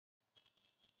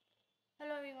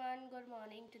Hello everyone, good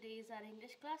morning. Today is our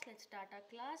English class. Let's start our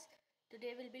class.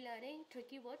 Today we'll be learning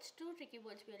tricky words. Two tricky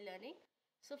words we are learning.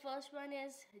 So first one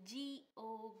is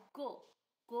G-O, go.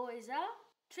 Go is a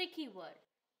tricky word.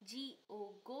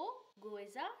 G-O, go. Go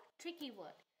is a tricky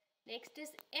word. Next is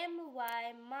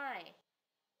M-Y, my.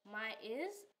 My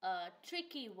is a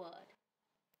tricky word.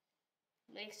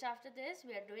 Next after this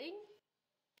we are doing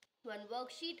one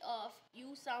worksheet of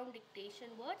use sound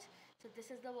dictation words. So this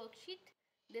is the worksheet.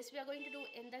 This we are going to do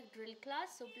in the drill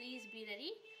class. So please be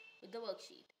ready with the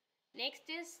worksheet. Next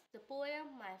is the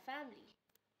poem My Family.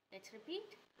 Let's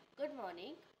repeat. Good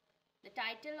morning. The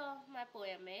title of my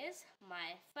poem is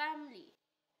My Family.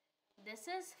 This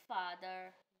is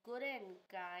father, good and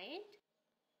kind.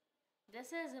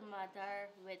 This is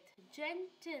mother with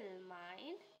gentle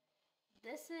mind.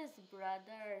 This is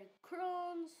brother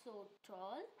grown so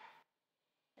tall.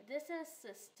 This is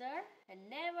sister and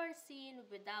never seen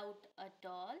without a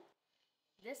doll.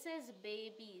 This is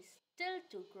baby still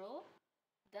to grow.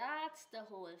 That's the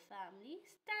whole family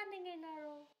standing in a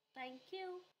row. Thank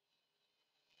you.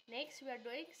 Next we are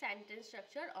doing sentence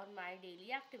structure on my daily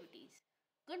activities.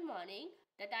 Good morning.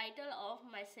 The title of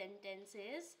my sentence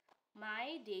is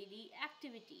My Daily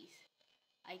Activities.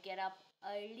 I get up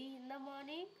early in the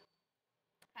morning.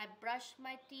 I brush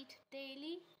my teeth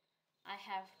daily. I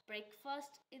have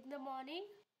breakfast in the morning.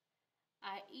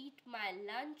 I eat my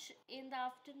lunch in the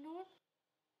afternoon.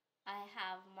 I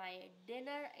have my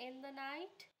dinner in the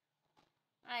night.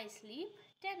 I sleep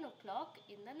 10 o'clock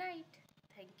in the night.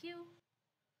 Thank you.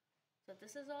 So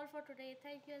this is all for today.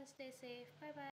 Thank you and stay safe. Bye bye.